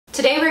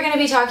Today we're going to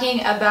be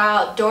talking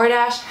about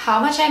DoorDash, how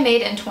much I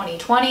made in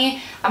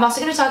 2020. I'm also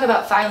going to talk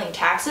about filing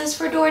taxes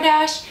for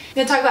DoorDash. I'm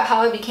going to talk about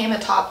how I became a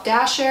top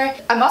dasher.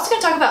 I'm also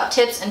going to talk about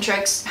tips and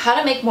tricks, how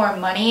to make more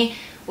money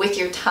with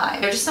your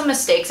time. There are just some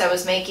mistakes I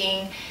was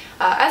making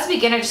as a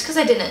beginner just because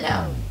I didn't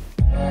know.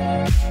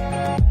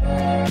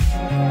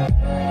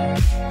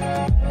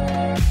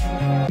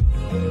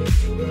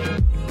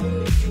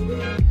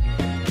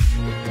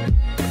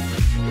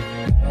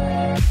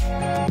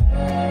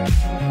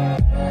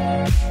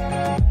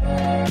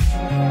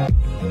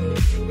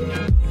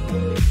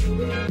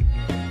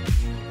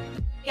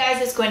 Hey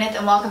guys, it's Gwyneth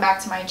and welcome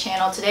back to my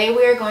channel. Today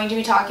we are going to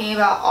be talking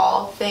about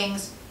all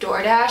things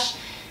DoorDash.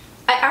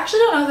 I actually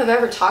don't know if I've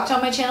ever talked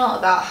on my channel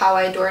about how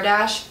I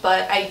DoorDash,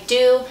 but I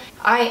do.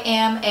 I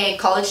am a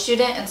college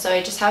student and so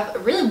I just have a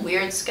really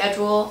weird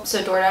schedule,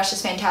 so DoorDash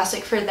is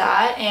fantastic for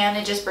that and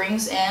it just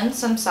brings in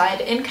some side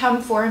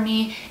income for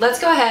me. Let's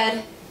go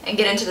ahead and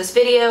get into this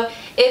video.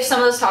 If some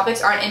of those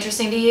topics aren't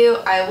interesting to you,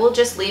 I will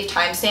just leave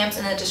timestamps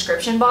in the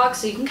description box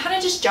so you can kind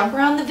of just jump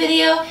around the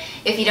video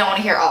if you don't want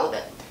to hear all of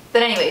it.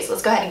 But anyways,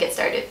 let's go ahead and get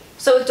started.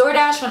 So with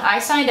DoorDash, when I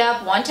signed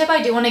up, one tip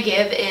I do want to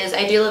give is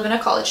I do live in a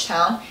college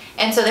town,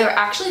 and so they were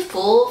actually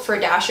full for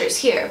dashers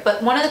here.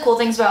 But one of the cool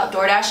things about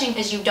DoorDashing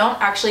is you don't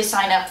actually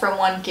sign up for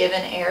one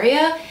given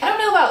area. I don't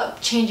know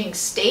about changing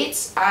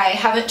states. I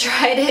haven't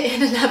tried it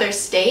in another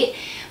state,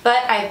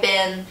 but I've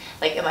been,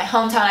 like in my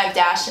hometown I've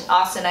dashed, in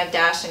Austin I've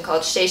dashed, in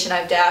College Station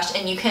I've dashed,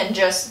 and you can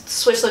just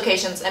switch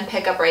locations and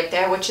pick up right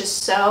there, which is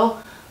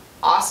so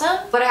awesome.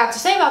 What I have to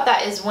say about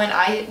that is when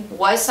I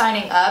was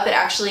signing up,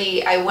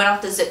 I went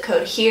off the zip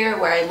code here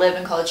where I live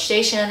in College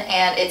Station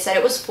and it said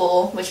it was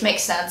full, which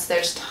makes sense.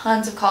 There's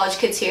tons of college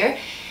kids here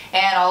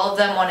and all of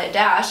them want to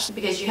dash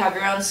because you have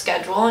your own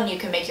schedule and you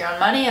can make your own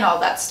money and all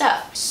that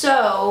stuff.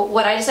 So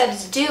what I decided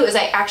to do is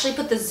I actually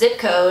put the zip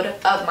code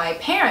of my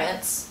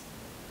parents'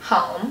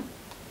 home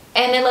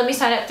and it let me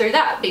sign up through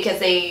that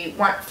because they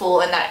weren't full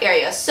in that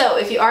area. So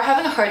if you are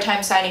having a hard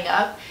time signing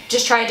up,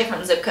 just try a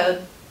different zip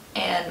code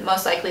and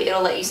most likely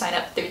it'll let you sign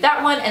up through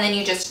that one, and then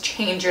you just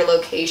change your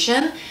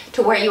location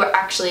to where you are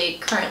actually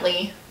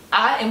currently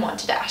at and want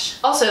to dash.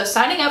 Also,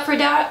 signing up for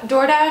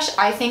DoorDash,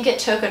 I think it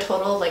took a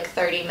total of like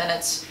 30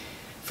 minutes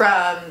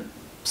from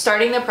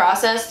starting the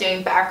process,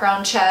 doing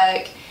background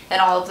check and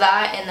all of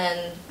that, and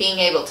then being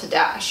able to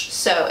dash.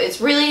 So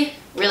it's really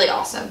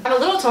awesome. I'm a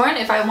little torn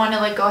if I want to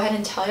like go ahead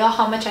and tell y'all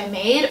how much I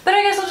made, but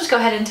I guess I'll just go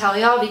ahead and tell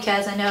y'all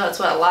because I know that's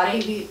what a lot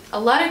of you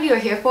are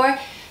here for.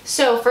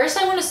 So first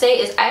I want to say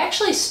is I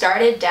actually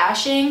started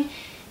dashing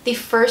the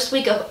first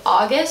week of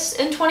August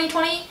in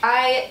 2020.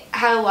 I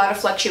had a lot of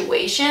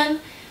fluctuation,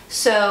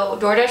 so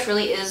DoorDash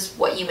really is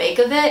what you make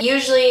of it.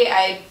 Usually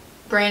I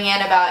bring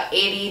in about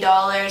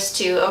 $80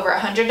 to over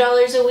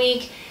 $100 a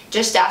week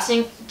just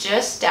dashing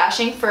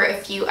for a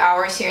few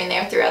hours here and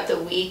there throughout the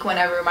week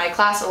whenever my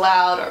class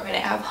allowed, or if I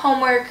didn't have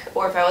homework,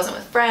 or if I wasn't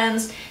with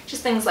friends,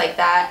 just things like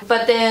that.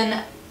 But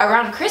then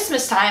around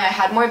Christmas time, I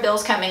had more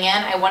bills coming in.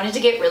 I wanted to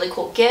get really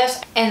cool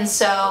gifts, and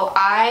so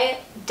I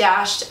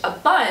dashed a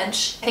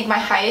bunch. I think my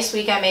highest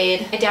week I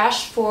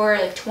dashed for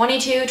like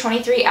 22,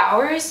 23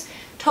 hours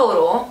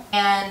total,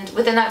 and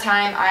within that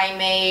time I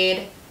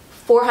made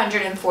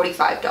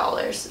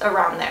 $445,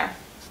 around there.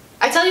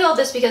 I tell you all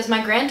this because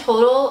my grand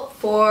total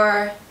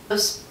for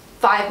those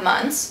 5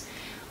 months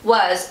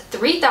was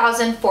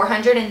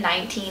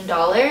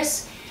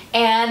 $3,419.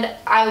 And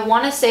I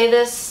want to say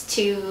this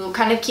to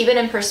kind of keep it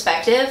in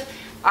perspective.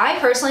 I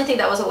personally think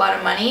that was a lot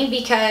of money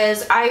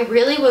because I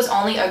really was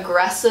only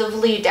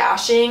aggressively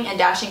dashing and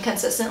dashing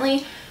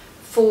consistently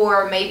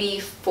for maybe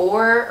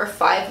 4 or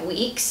 5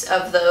 weeks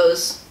of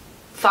those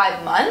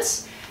 5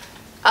 months.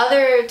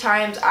 Other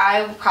times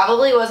I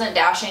probably wasn't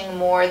dashing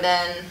more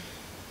than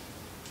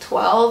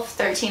 12,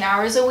 13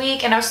 hours a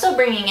week, and I was still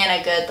bringing in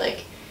a good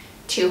like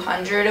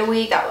 200 a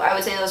week. That I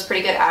would say that was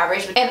pretty good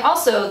average. And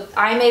also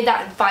I made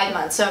that in 5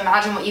 months, so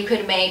imagine what you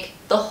could make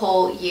the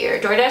whole year.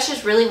 DoorDash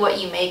is really what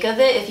you make of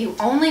it. If you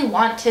only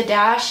want to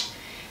dash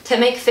to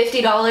make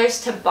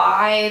 $50 to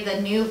buy the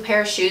new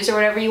pair of shoes or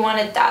whatever you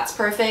wanted, that's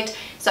perfect.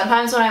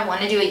 Sometimes when I want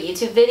to do a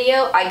YouTube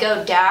video, I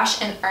go dash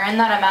and earn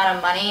that amount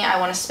of money I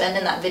want to spend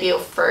in that video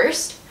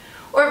first,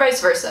 or vice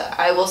versa.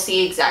 I will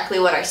see exactly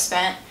what I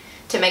spent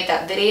to make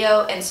that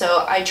video, and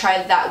so I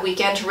tried that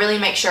weekend to really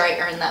make sure I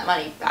earned that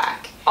money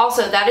back.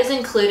 Also, that is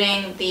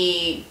including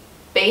the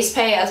base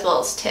pay as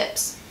well as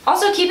tips.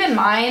 Also keep in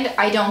mind,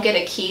 I don't get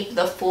to keep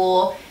the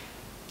full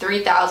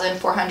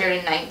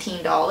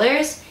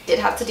 $3,419. Did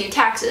have to do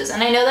taxes,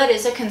 and I know that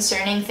is a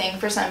concerning thing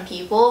for some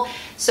people,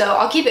 so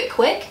I'll keep it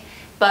quick.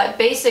 But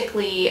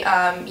basically,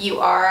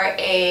 you are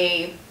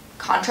a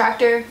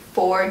contractor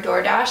for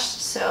DoorDash,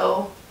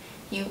 so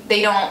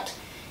they don't,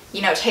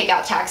 you know, take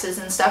out taxes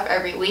and stuff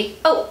every week.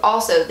 Oh,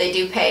 also they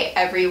do pay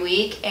every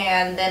week,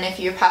 and then if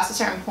you're past a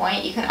certain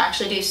point, you can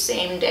actually do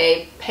same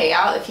day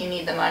payout if you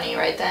need the money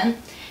right then.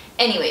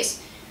 Anyways,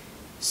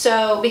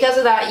 So because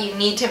of that, you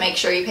need to make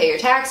sure you pay your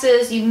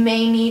taxes. You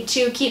may need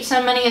to keep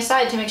some money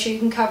aside to make sure you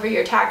can cover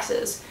your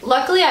taxes.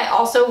 Luckily, I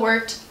also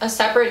worked a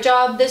separate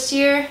job this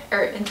year,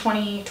 or in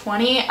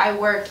 2020. I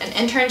worked an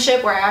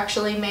internship where I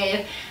actually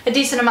made a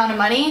decent amount of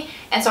money,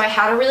 and so I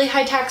had a really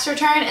high tax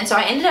return, and so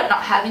I ended up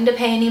not having to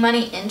pay any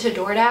money into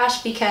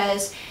DoorDash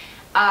because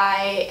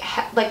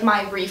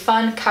my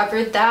refund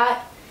covered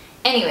that.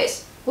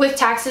 Anyways, with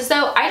taxes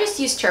though, I just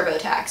used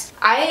TurboTax.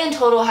 I in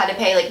total had to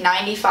pay like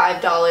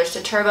 $95 to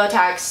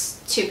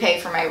TurboTax to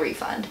pay for my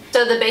refund.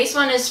 So the base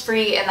one is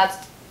free, and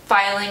that's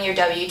filing your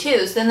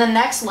W-2s. Then the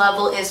next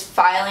level is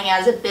filing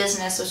as a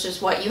business, which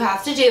is what you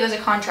have to do as a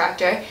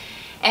contractor.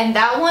 And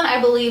that one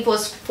I believe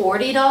was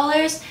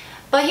 $40.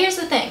 But here's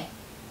the thing.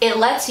 It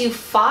lets you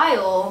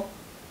file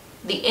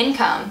the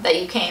income that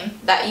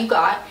you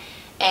got,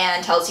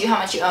 and tells you how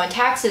much you owe in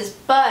taxes.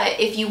 But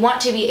if you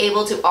want to be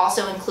able to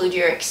also include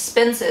your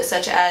expenses,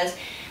 such as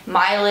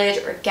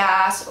mileage or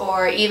gas,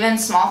 or even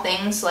small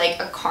things like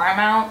a car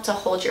mount to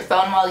hold your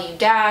phone while you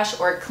dash,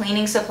 or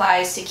cleaning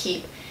supplies to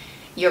keep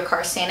your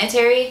car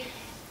sanitary,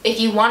 if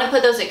you want to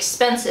put those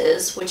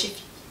expenses, which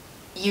if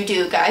you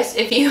do, guys,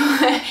 if you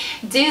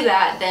do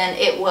that, then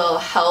it will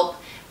help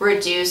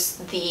reduce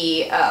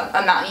the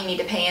amount you need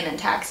to pay in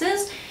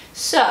taxes.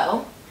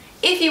 So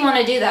if you want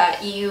to do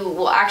that, you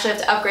will actually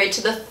have to upgrade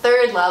to the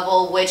third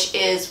level, which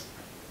is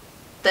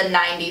the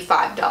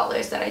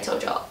 $95 that I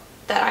told y'all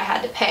that I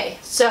had to pay.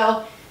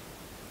 So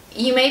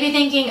you may be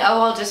thinking,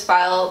 oh, I'll just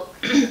file,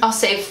 I'll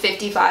save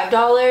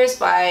 $55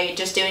 by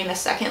just doing the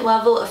second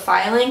level of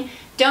filing.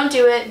 Don't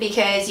do it,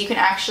 because you can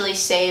actually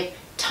save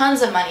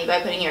tons of money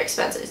by putting your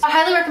expenses. I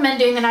highly recommend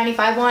doing the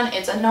 95 one.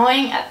 It's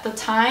annoying at the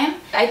time.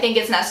 I think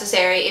it's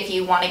necessary if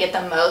you want to get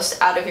the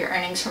most out of your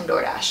earnings from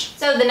DoorDash.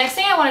 So the next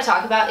thing I want to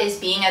talk about is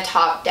being a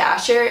top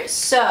dasher.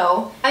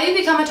 So how you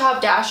become a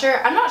top dasher,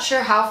 I'm not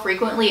sure how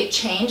frequently it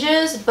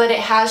changes, but it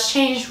has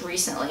changed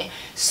recently.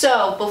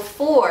 So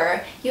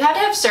before, you had to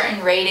have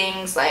certain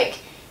ratings, like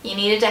you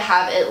needed to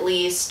have at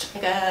least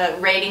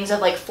ratings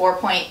of like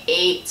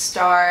 4.8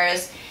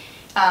 stars.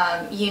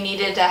 You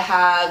needed to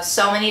have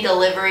so many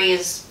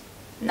deliveries,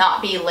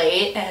 not be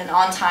late and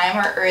on time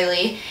or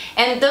early,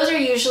 and those are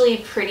usually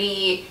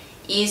pretty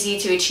easy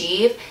to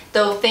achieve.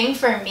 The thing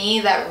for me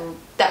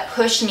that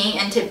pushed me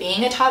into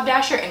being a top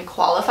dasher and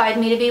qualified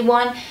me to be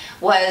one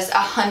was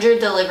 100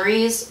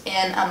 deliveries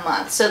in a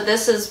month. So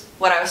this is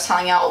what I was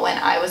telling y'all when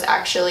I was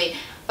actually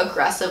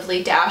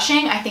aggressively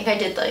dashing. I think I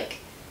did like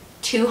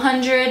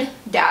 200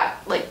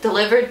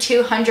 delivered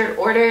 200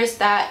 orders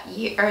that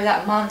year, or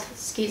that month,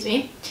 excuse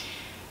me.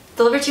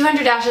 Delivered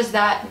 200 dashes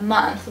that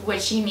month,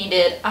 which you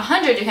needed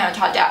 100 to become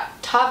a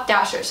top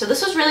dasher. So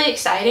this was really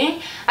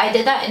exciting. I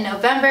did that in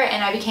November,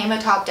 and I became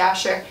a top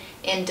dasher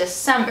in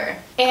December.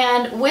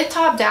 And with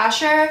top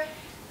dasher,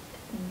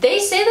 they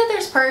say that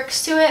there's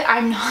perks to it.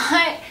 I'm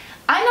not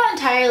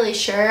entirely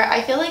sure.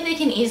 I feel like they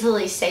can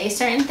easily say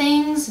certain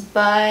things,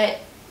 but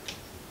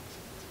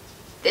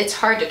it's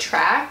hard to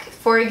track.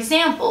 For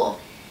example,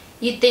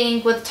 you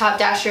think with top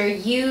dasher,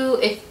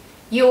 if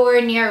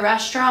you're near a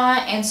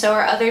restaurant and so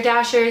are other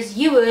dashers,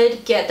 you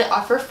would get the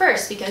offer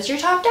first because you're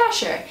top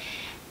dasher.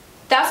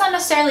 That's not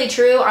necessarily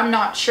true. I'm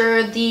not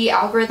sure the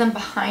algorithm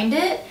behind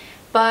it,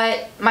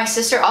 but my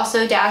sister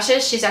also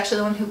dashes. She's actually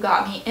the one who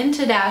got me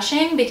into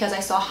dashing because I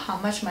saw how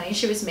much money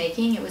she was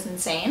making. It was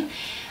insane.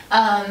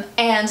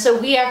 And so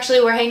we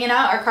actually were hanging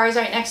out, our cars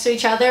right next to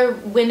each other,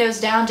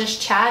 windows down,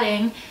 just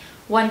chatting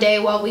one day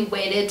while we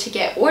waited to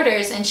get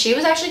orders, and she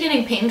was actually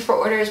getting pinged for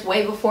orders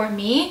way before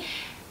me.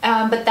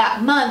 But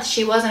that month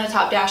she wasn't a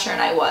top dasher and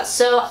I was.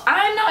 So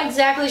I'm not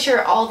exactly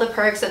sure all the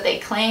perks that they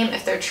claim,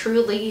 if they're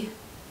truly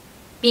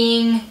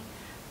being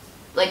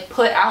like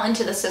put out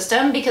into the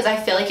system, because I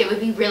feel like it would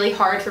be really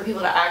hard for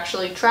people to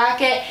actually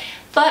track it.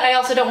 But I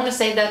also don't want to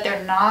say that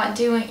you're not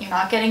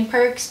getting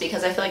perks,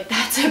 because I feel like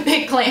that's a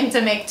big claim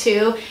to make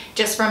too,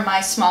 just from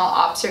my small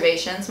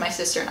observations my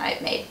sister and I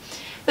have made.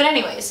 But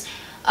anyways,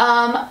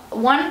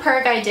 one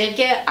perk I did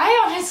get,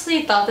 I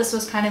honestly thought this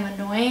was kind of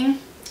annoying,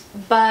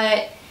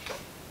 but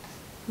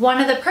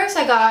one of the perks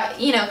I got,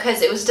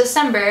 because it was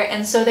December,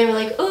 and so they were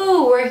like,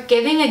 ooh, we're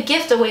giving a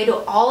gift away to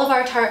all of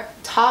our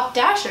top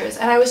dashers,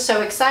 and I was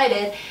so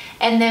excited.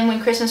 And then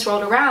when Christmas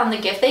rolled around, the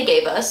gift they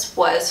gave us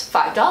was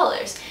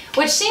 $5,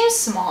 which seems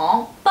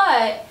small,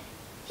 but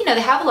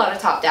they have a lot of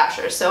top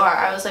dashers, so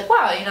I was like,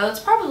 wow, it's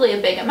probably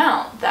a big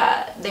amount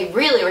that they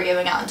really were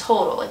giving out in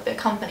total, like the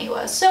company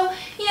was. So,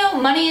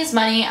 money is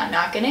money. I'm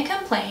not gonna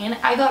complain.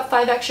 I got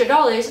 $5 extra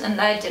and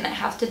that I didn't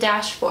have to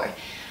dash for.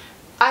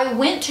 I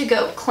went to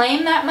go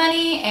claim that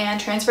money and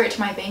transfer it to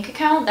my bank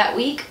account that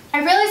week. I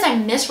realized I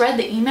misread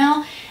the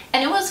email,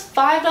 and it was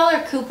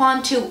 $5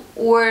 coupon to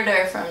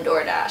order from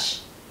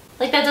DoorDash.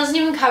 Like, that doesn't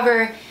even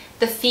cover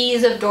the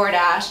fees of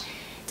DoorDash.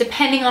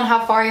 Depending on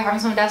how far you're having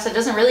someone dash, that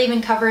doesn't really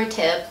even cover a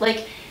tip.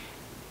 Like,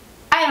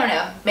 I I don't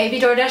know, maybe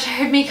DoorDash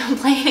heard me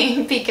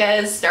complaining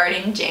because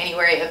starting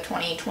January of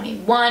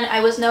 2021, I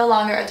was no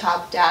longer a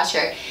top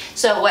dasher.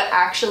 So what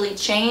actually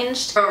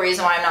changed, or the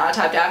reason why I'm not a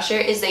top dasher,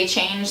 is they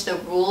changed the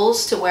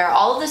rules to where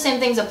all of the same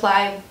things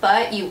apply,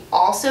 but you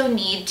also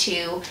need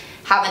to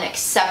have an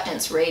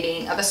acceptance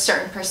rating of a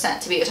certain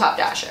percent to be a top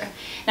dasher.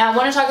 Now I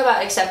want to talk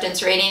about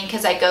acceptance rating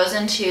because that goes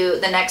into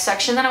the next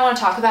section that I want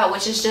to talk about,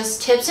 which is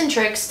just tips and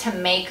tricks to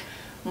make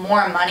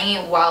more money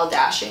while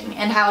dashing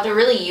and how to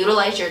really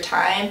utilize your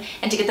time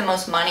and to get the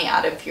most money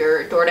out of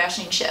your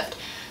DoorDashing shift.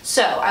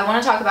 So I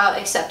want to talk about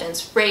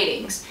acceptance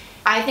ratings.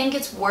 I think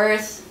it's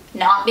worth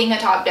not being a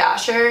top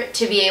dasher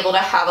to be able to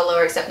have a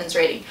lower acceptance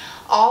rating.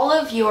 All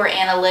of your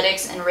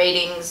analytics and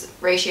ratings,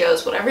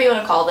 ratios, whatever you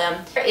want to call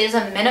them, there is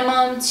a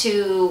minimum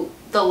to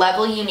the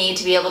level you need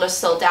to be able to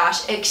still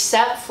dash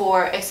except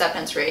for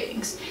acceptance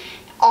ratings.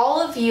 All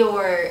of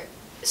your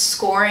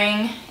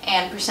scoring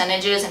and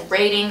percentages and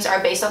ratings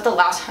are based off the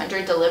last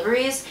 100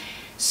 deliveries.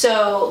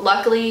 So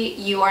luckily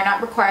you are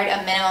not required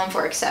a minimum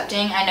for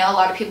accepting. I know a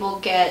lot of people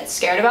get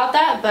scared about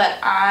that, but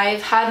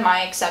I've had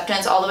my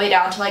acceptance all the way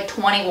down to like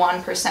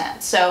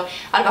 21%. So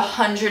out of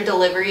 100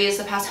 deliveries,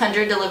 the past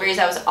 100 deliveries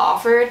I was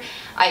offered,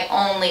 I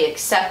only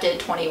accepted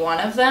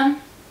 21 of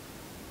them.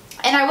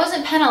 And I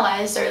wasn't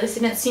penalized, or at least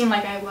it didn't seem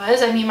like I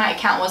was. I mean, my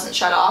account wasn't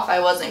shut off. I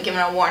wasn't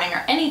given a warning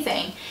or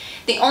anything.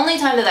 The only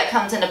time that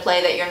comes into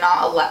play that you're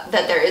not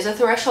that there is a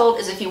threshold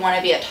is if you want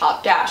to be a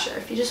top dasher.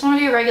 If you just want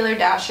to be a regular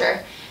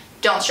dasher,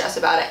 don't stress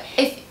about it.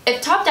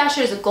 If top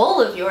dasher is a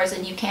goal of yours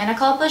and you can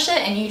accomplish it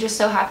and you just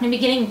so happen to be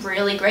getting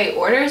really great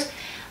orders,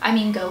 I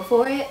mean, go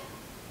for it.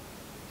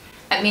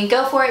 But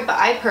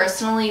I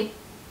personally,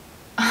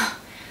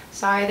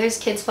 sorry, there's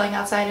kids playing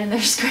outside and they're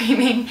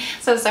screaming.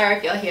 So sorry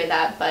if y'all hear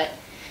that, but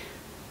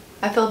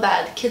I feel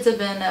bad. The kids have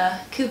been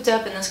cooped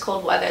up in this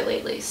cold weather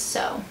lately,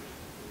 so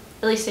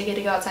at least they get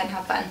to go outside and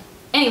have fun.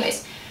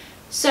 Anyways,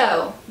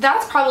 so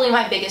that's probably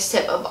my biggest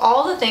tip. Of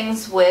all the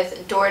things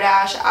with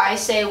DoorDash, I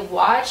say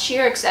watch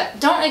your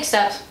don't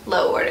accept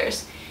low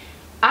orders.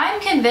 I'm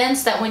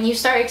convinced that when you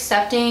start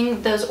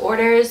accepting those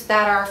orders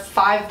that are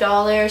 $5, $4,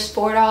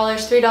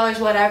 $3,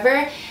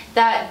 whatever,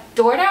 that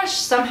DoorDash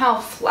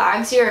somehow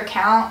flags your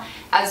account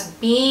as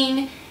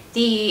being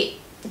the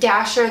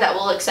dasher that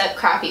will accept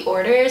crappy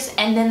orders,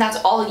 and then that's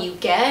all you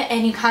get,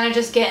 and you kind of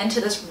just get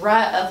into this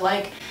rut of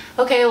like,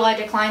 okay, well I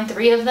declined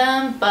 3 of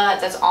them,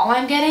 but that's all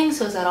I'm getting,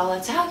 so is that all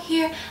that's out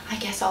here? I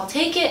guess I'll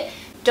take it.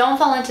 Don't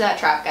fall into that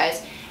trap,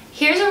 guys.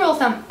 Here's a rule of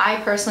thumb I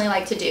personally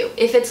like to do.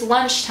 If it's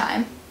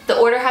lunchtime, the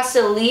order has to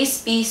at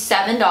least be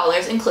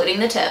 $7, including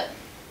the tip.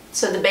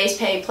 So the base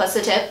pay plus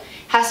the tip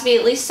has to be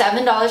at least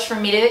 $7 for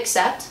me to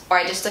accept, or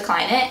I just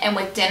decline it. And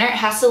with dinner, it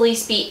has to at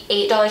least be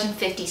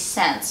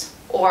 $8.50,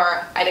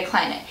 or I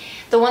decline it.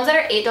 The ones that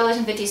are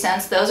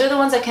 $8.50, those are the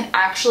ones that can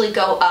actually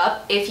go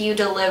up if you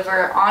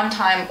deliver on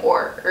time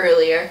or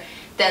earlier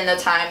than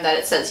the time that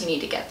it says you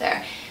need to get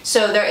there.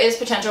 So there is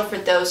potential for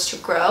those to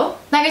grow.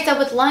 Like I said,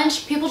 with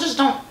lunch, people just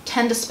don't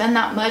tend to spend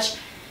that much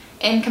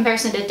in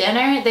comparison to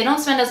dinner. They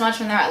don't spend as much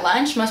when they're at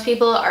lunch. Most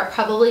people are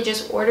probably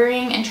just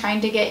ordering and trying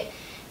to get,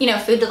 you know,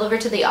 food delivered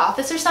to the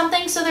office or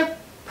something. So they're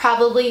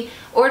probably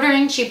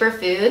ordering cheaper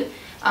food.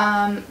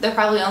 They're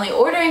probably only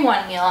ordering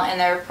 1 meal and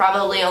they're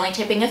probably only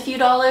tipping a few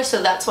dollars,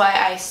 so that's why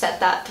I set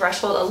that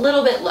threshold a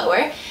little bit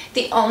lower.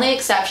 The only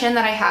exception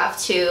that I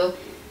have to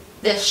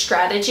this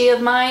strategy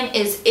of mine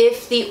is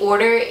if the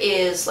order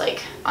is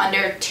like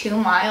under 2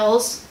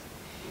 miles,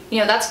 you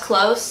know, that's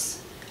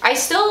close. I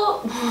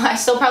still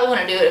probably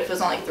wouldn't do it if it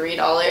was only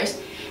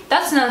 $3.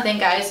 That's another thing,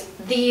 guys.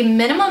 The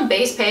minimum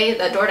base pay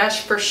that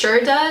DoorDash for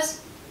sure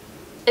does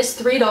is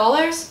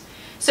 $3.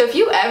 So if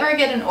you ever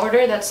get an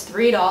order that's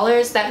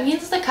 $3, that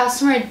means the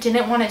customer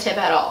didn't want to tip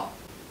at all.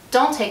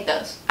 Don't take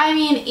those. I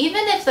mean,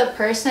 even if the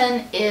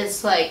person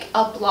is like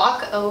a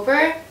block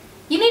over,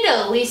 you need to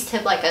at least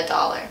tip like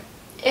 $1.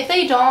 If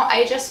they don't,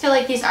 I just feel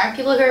like these aren't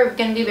people who are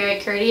going to be very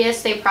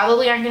courteous. They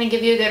probably aren't going to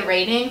give you a good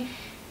rating,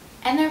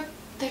 and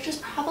they're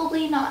just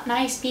probably not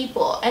nice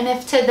people. And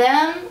if to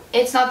them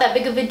it's not that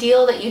big of a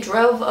deal that you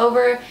drove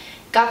over,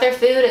 got their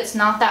food, it's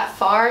not that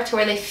far to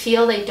where they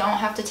feel they don't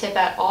have to tip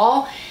at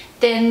all,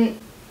 then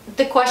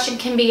the question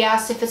can be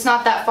asked, if it's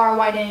not that far,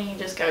 why didn't you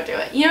just go do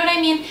it? You know what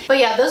I mean? But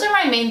yeah, those are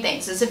my main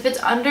things, is if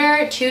it's under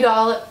if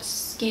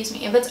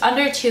it's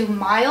under 2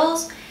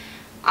 miles,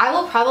 I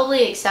will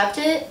probably accept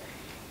it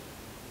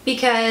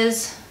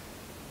because,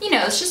 you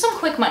know, it's just some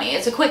quick money.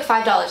 It's a quick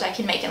 $5 I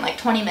can make in like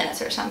 20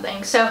 minutes or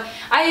something. So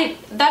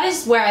that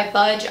is where I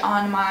budge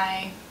on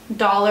my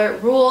dollar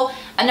rule.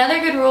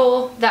 Another good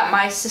rule that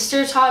my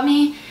sister taught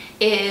me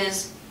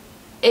is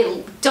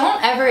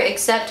don't ever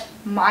accept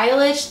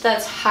mileage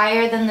that's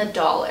higher than the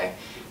dollar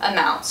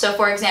amount. So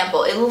for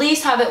example, at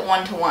least have it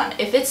 1-to-1.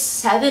 If it's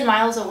 7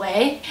 miles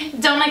away,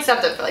 don't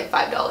accept it for like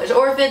 $5.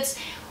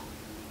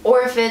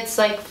 Or if it's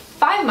like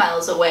 5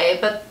 miles away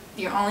but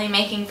you're only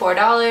making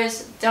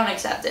 $4, don't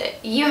accept it.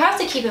 You have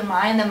to keep in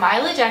mind the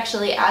mileage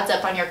actually adds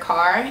up on your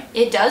car.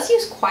 It does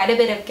use quite a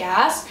bit of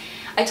gas.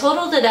 I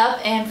totaled it up,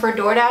 and for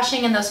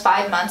DoorDashing in those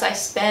 5 months I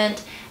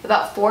spent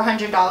about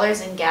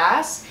 $400 in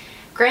gas.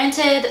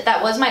 Granted,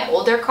 that was my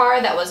older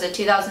car. That was a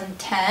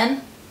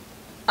 2010.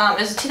 It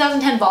was a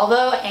 2010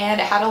 Volvo, and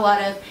it had a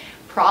lot of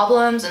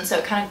problems, and so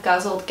it kind of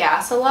guzzled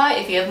gas a lot.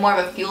 If you have more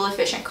of a fuel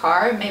efficient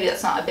car, maybe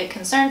that's not a big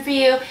concern for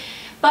you.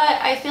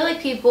 But I feel like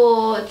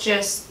people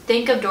just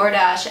think of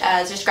DoorDash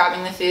as just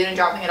grabbing the food and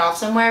dropping it off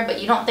somewhere, but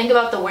you don't think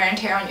about the wear and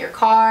tear on your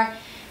car.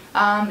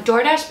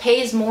 DoorDash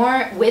pays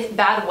more with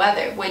bad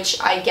weather,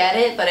 which I get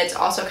it, but it's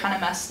also kind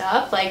of messed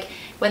up. Like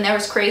when there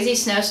was crazy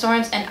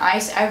snowstorms and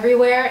ice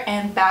everywhere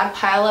and bad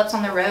pileups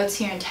on the roads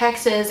here in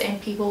Texas,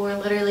 and people were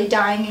literally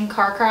dying in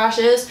car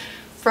crashes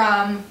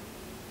from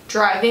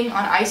driving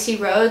on icy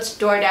roads,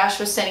 DoorDash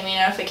was sending me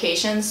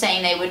notifications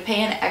saying they would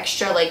pay an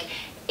extra like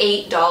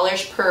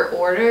 $8 per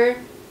order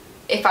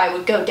if I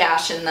would go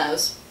dash in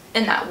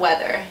that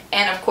weather.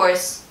 And of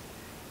course,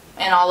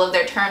 in all of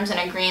their terms and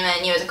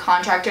agreement, you as a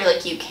contractor,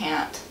 like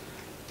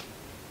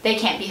they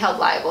can't be held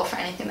liable for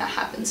anything that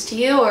happens to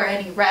you, or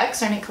any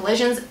wrecks or any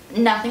collisions,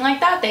 nothing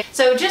like that.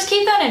 So just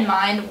keep that in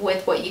mind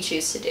with what you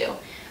choose to do.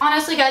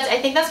 Honestly guys, I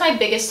think that's my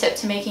biggest tip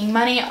to making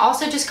money.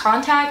 Also, just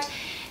contact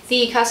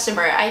the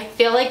customer. I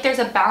feel like there's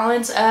a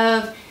balance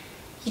of,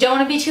 you don't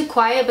want to be too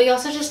quiet, but you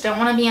also just don't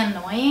want to be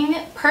annoying.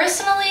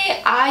 Personally,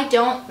 I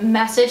don't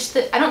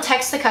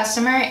text the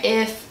customer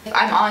if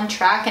I'm on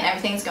track and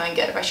everything's going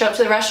good. If I show up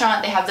to the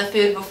restaurant, they have the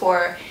food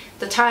before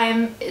the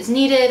time is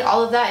needed,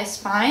 all of that is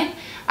fine.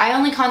 I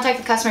only contact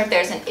the customer if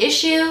there's an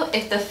issue,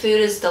 if the food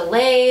is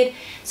delayed.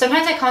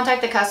 Sometimes I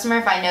contact the customer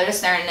if I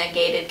notice they're in a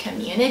gated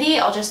community.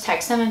 I'll just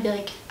text them and be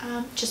like,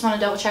 just want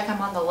to double check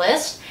I'm on the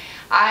list.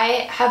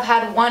 I have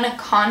had one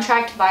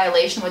contract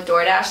violation with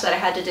DoorDash that I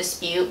had to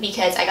dispute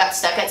because I got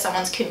stuck at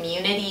someone's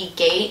community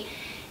gate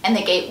and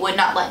the gate would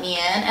not let me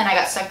in, and I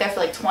got stuck there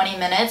for like 20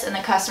 minutes and the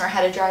customer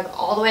had to drive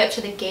all the way up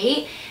to the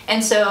gate,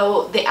 and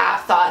so the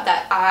app thought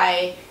that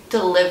I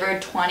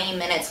delivered 20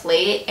 minutes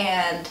late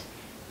and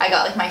I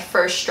got like my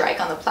first strike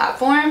on the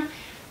platform.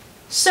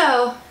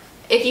 So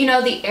if you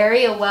know the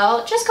area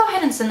well, just go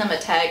ahead and send them a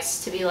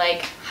text to be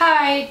like,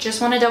 hi,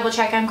 just want to double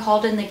check I'm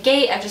called in the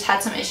gate. I've just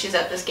had some issues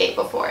at this gate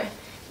before.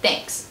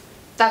 Thanks.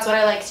 That's what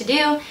I like to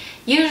do.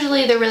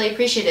 Usually they're really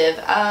appreciative.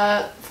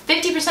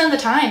 50% of the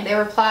time they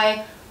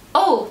reply,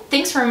 oh,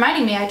 thanks for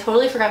reminding me, I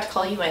totally forgot to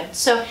call you in.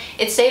 So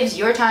it saves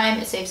your time,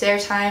 it saves their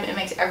time, it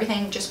makes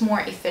everything just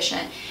more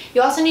efficient.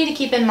 You also need to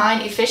keep in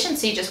mind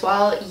efficiency just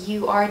while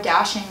you are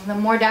dashing. The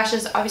more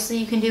dashes obviously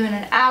you can do in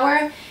an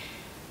hour,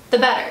 the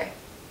better.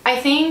 I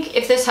think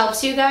if this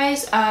helps you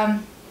guys,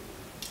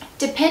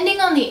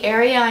 depending on the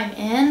area I'm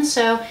in,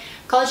 so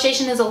College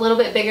Station is a little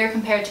bit bigger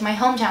compared to my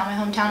hometown. My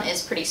hometown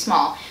is pretty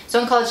small.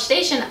 So in College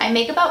Station, I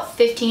make about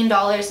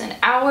 $15 an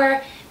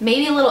hour,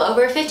 maybe a little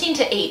over, 15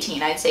 to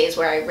 18 I'd say is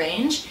where I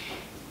range.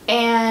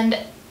 And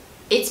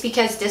it's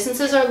because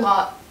distances are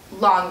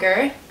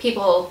longer,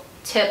 people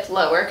tip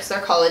lower because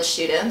they're college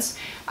students.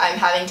 I'm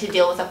having to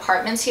deal with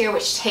apartments here,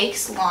 which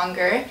takes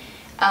longer.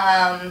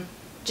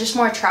 Just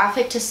more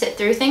traffic to sit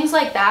through, things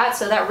like that,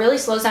 so that really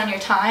slows down your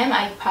time.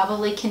 I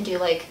probably can do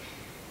like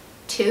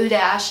 2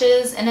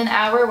 dashes in an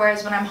hour,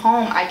 whereas when I'm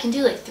home I can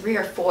do like 3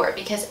 or 4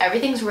 because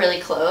everything's really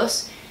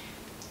close.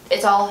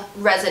 It's all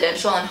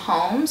residential and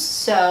homes,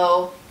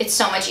 so it's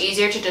so much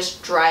easier to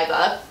just drive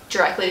up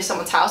directly to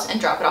someone's house and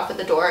drop it off at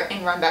the door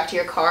and run back to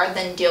your car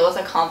than deal with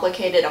a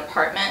complicated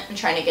apartment and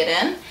trying to get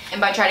in. And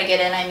by try to get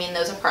in, I mean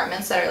those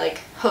apartments that are like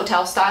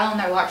hotel style and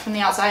they're locked from the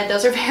outside.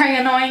 Those are very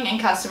annoying, and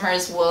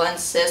customers will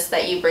insist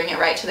that you bring it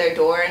right to their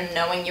door, and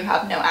knowing you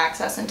have no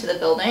access into the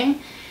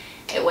building,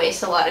 it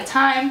wastes a lot of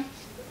time.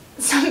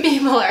 Some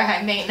people are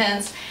high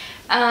maintenance.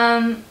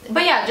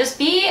 But yeah, just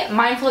be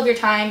mindful of your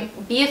time,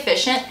 be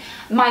efficient.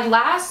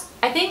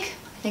 I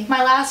think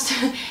my last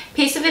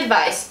piece of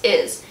advice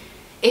is,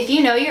 if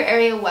you know your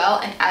area well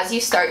and as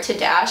you start to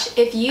dash,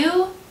 if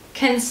you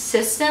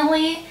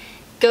consistently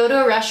go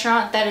to a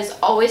restaurant that is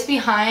always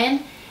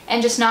behind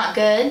and just not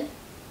good,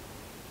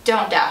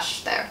 don't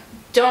dash there.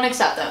 Don't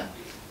accept them.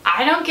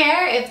 I don't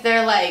care if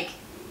they're like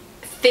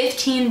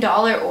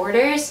 $15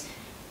 orders.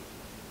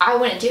 I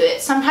wouldn't do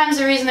it. Sometimes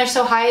the reason they're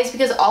so high is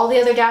because all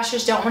the other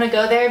dashers don't want to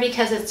go there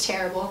because it's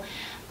terrible.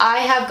 I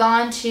have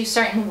gone to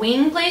certain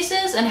wing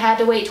places and had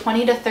to wait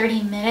 20 to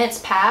 30 minutes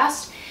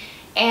past,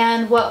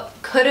 and what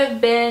could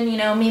have been, you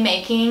know, me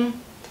making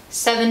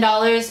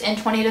 $7 in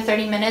 20 to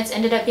 30 minutes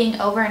ended up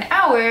being over an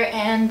hour,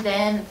 and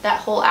then that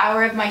whole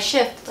hour of my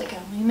shift, like, I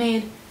only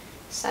made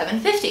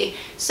 $7.50.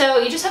 So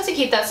you just have to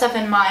keep that stuff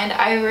in mind.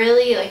 I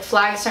really like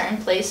flag certain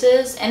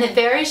places, and it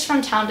varies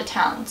from town to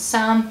town.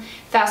 Some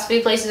fast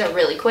food places are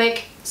really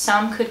quick,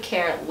 some could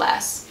care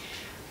less.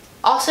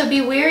 Also, be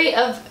wary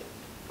of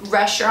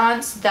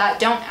restaurants that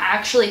don't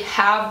actually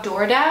have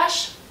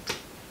DoorDash.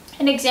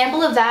 An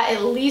example of that,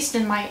 at least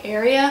in my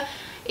area,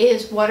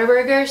 is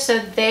Whataburger. So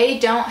they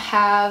don't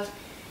have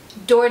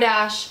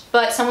DoorDash,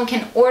 but someone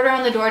can order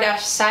on the DoorDash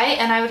site,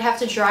 and I would have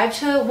to drive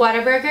to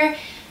Whataburger,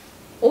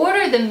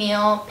 order the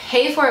meal,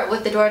 pay for it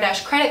with the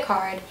DoorDash credit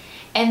card,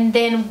 and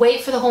then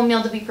wait for the whole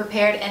meal to be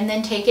prepared and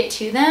then take it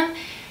to them.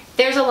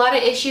 There's a lot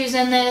of issues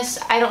in this.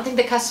 I don't think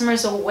the customer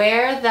is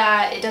aware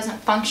that it doesn't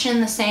function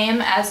the same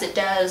as it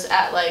does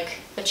at like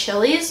a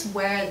Chili's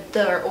where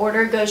the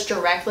order goes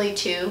directly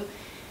to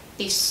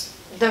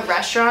the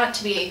restaurant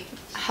to be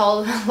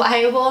held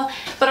liable,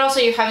 but also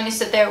you're having to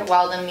sit there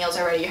while the meals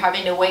are ready. You're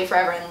having to wait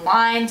forever in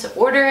line to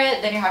order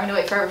it, then you're having to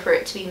wait forever for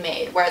it to be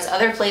made, whereas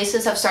other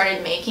places have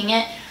started making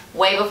it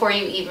way before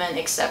you even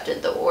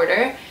accepted the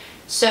order.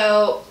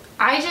 So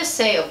I just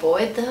say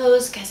avoid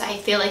those because I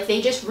feel like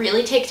they just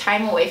really take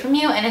time away from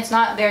you and it's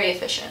not very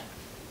efficient.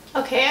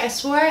 Okay, I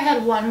swore I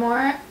had one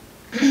more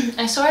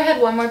I swore I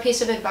had one more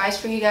piece of advice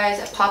for you guys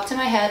that popped in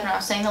my head when I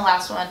was saying the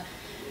last one.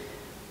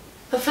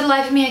 But for the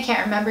life of me, I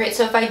can't remember it.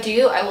 So if I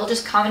do, I will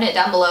just comment it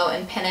down below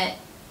and pin it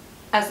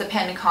as the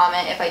pinned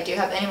comment if I do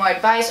have any more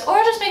advice, or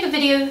just make a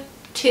video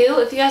too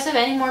if you guys have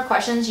any more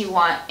questions you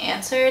want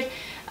answered.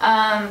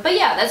 But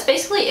yeah, that's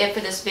basically it for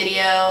this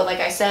video.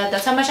 Like I said,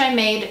 that's how much I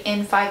made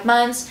in 5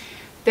 months.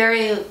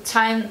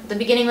 The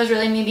beginning was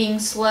really me being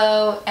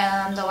slow,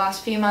 and the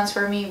last few months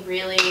were me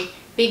really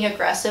being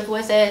aggressive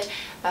with it.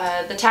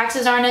 The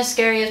taxes aren't as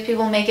scary as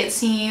people make it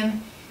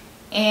seem,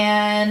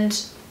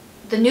 and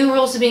the new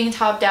rules of being a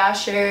top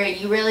dasher,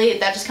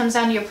 that just comes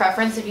down to your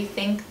preference if you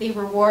think the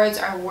rewards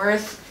are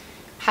worth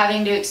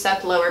having to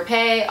accept lower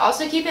pay.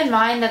 Also keep in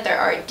mind that there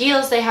are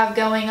deals they have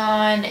going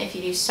on if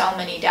you do so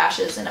many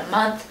dashes in a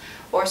month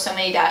or so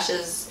many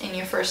dashes in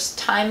your first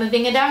time of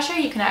being a dasher.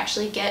 You can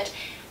actually get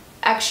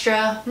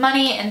extra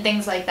money and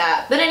things like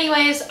that. But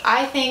anyways,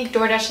 I think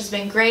DoorDash has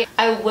been great.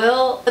 I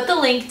will put the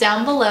link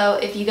down below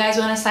if you guys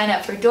want to sign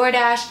up for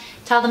DoorDash.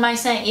 Tell them I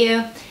sent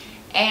you.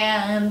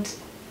 And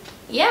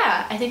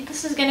yeah, I think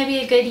this is going to be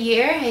a good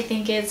year. I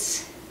think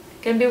it's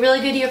going to be a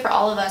really good year for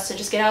all of us. So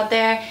just get out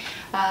there,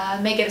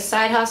 make it a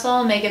side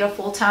hustle, make it a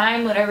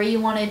full-time, whatever you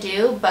want to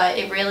do. But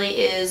it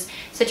really is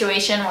a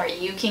situation where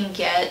you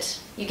get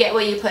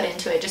what you put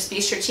into it. Just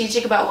be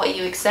strategic about what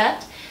you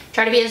accept.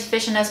 Try to be as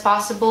efficient as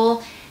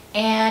possible.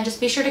 And just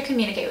be sure to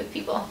communicate with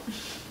people.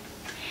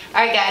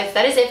 Alright guys,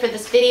 that is it for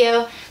this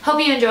video. Hope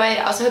you enjoyed.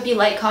 I also hope you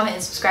like, comment,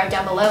 and subscribe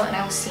down below, and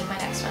I will see you in my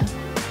next one.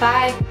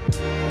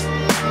 Bye!